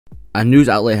A news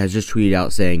outlet has just tweeted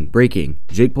out saying, "Breaking,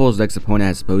 Jake Paul's next opponent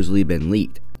has supposedly been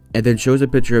leaked," and then shows a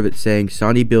picture of it saying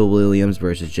Sonny Bill Williams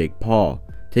versus Jake Paul,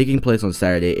 taking place on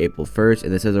Saturday, April 1st,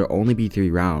 and it says there'll only be 3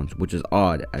 rounds, which is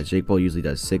odd as Jake Paul usually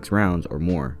does 6 rounds or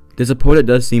more. This opponent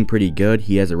does seem pretty good.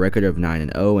 He has a record of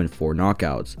 9-0 and 4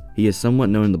 knockouts. He is somewhat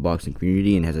known in the boxing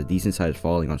community and has a decent sized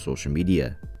following on social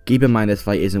media. Keep in mind this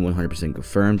fight isn't 100%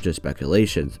 confirmed, just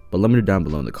speculations, but let me know down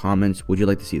below in the comments, would you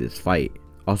like to see this fight?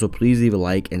 Also, please leave a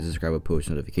like and subscribe with post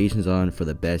notifications on for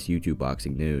the best YouTube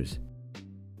boxing news.